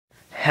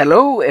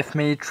Hello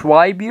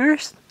FMHVibe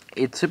viewers,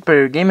 it's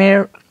Superaerogamer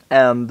here,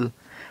 and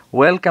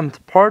welcome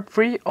to part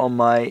 3 on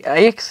my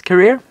Ajax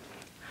career.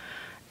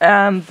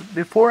 And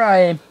before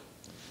I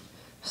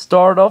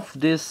start off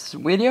this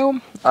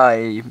video,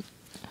 I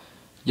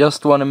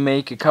just want to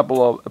make a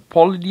couple of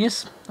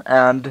apologies.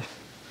 And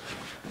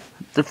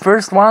the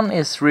first one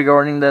is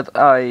regarding that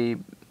I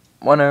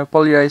want to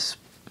apologize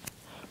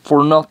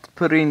for not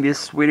putting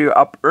this video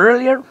up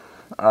earlier.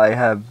 I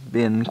have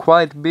been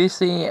quite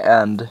busy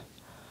and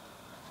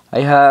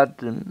I had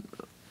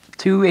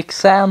 2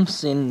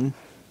 exams in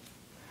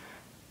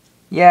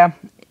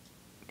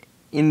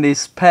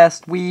this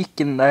past week,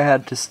 and I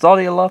had to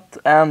study a lot,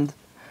 and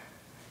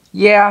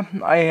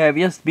I have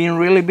just been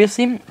really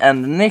busy.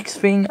 And the next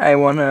thing I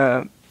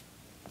wanna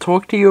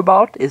talk to you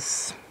about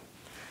is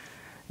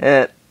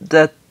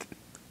that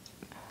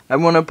I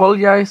wanna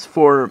apologize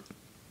for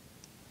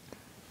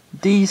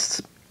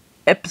these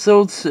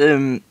episodes,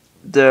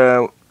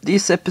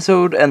 this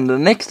episode and the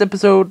next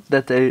episode,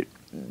 that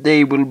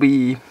they will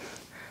be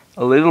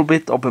a little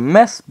bit of a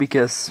mess,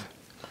 because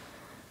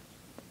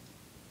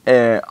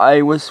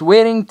I was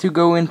waiting to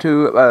go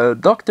into a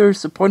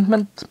doctor's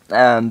appointment,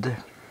 and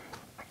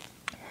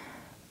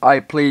I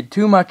played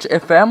too much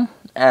FM,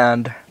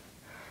 and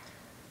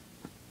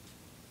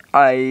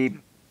I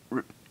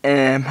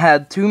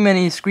had too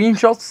many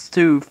screenshots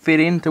to fit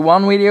into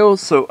one video,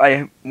 so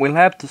I will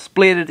have to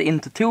split it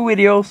into 2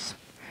 videos,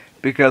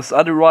 because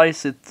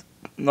otherwise it's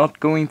not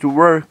going to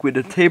work with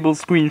the table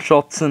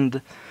screenshots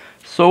and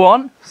so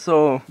on.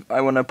 So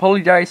I want to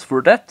apologize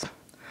for that.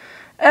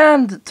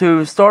 And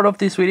to start off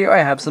this video, I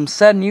have some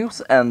sad news,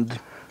 and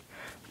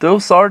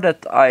those are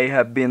that I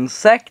have been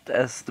sacked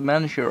as the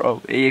manager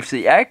of AFC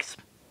Ajax.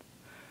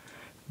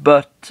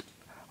 But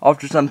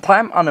after some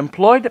time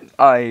unemployed,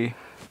 I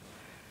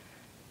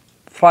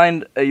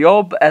find a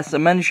job as a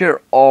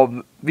manager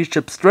of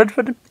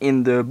Stortford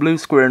in the Blue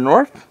Square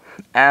North.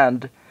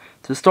 And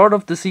to start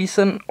off the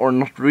season, or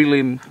not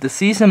really the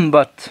season,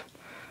 but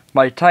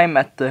my time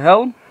at the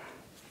helm,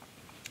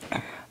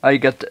 I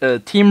got a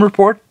team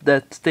report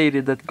that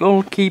stated that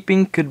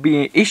goalkeeping could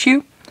be an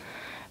issue.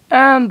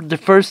 And the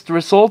first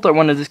result I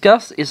want to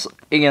discuss is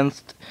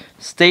against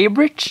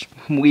Staybridge.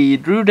 We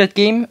drew that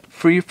game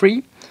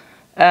 3-3.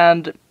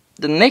 And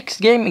the next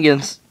game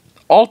against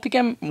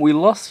Ajax, we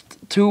lost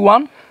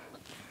 2-1.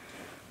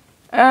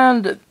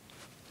 And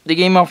the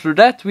game after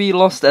that we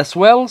lost as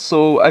well,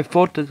 so I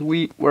thought that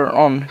we were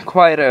on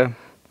quite a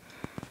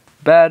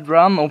bad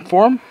run of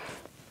form.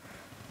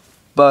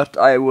 But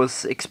I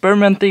was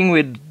experimenting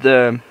with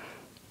the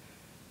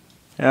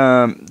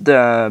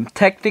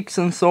tactics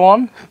and so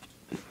on,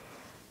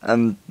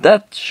 and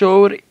that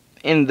showed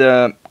in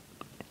the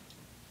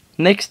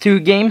next 2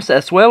 games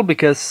as well,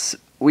 because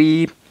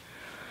we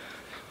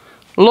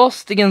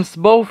lost against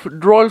both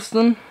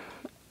Droylsden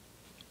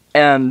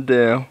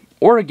and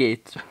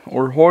Orgate,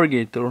 or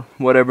Horgate, or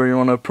whatever you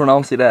want to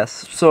pronounce it as.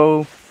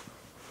 So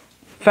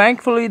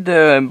thankfully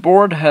the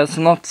board has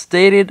not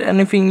stated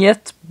anything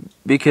yet,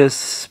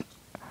 because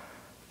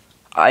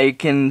I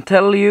can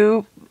tell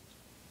you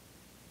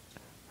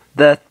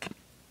that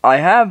I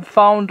have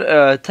found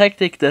a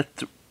tactic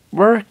that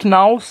works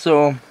now,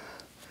 so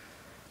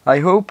I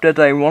hope that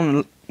I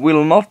will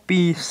not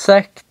be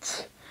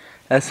sacked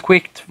as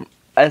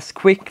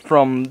quick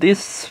from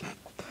this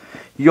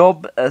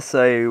job as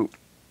I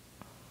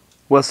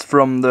was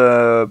from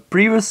the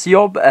previous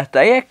job at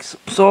Ajax.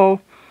 So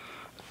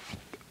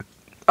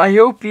I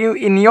hope you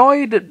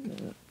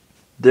enjoyed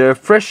the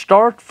fresh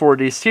start for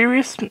this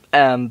series,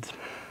 and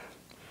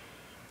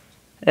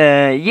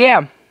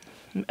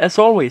as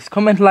always,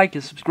 comment, like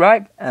and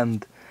subscribe,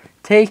 and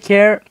take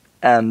care,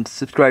 and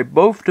subscribe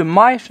both to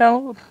my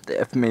channel, the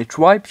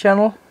FMHVibe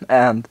channel,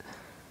 and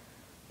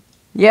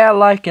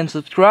like and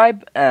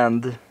subscribe,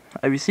 and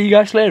I will see you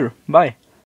guys later. Bye.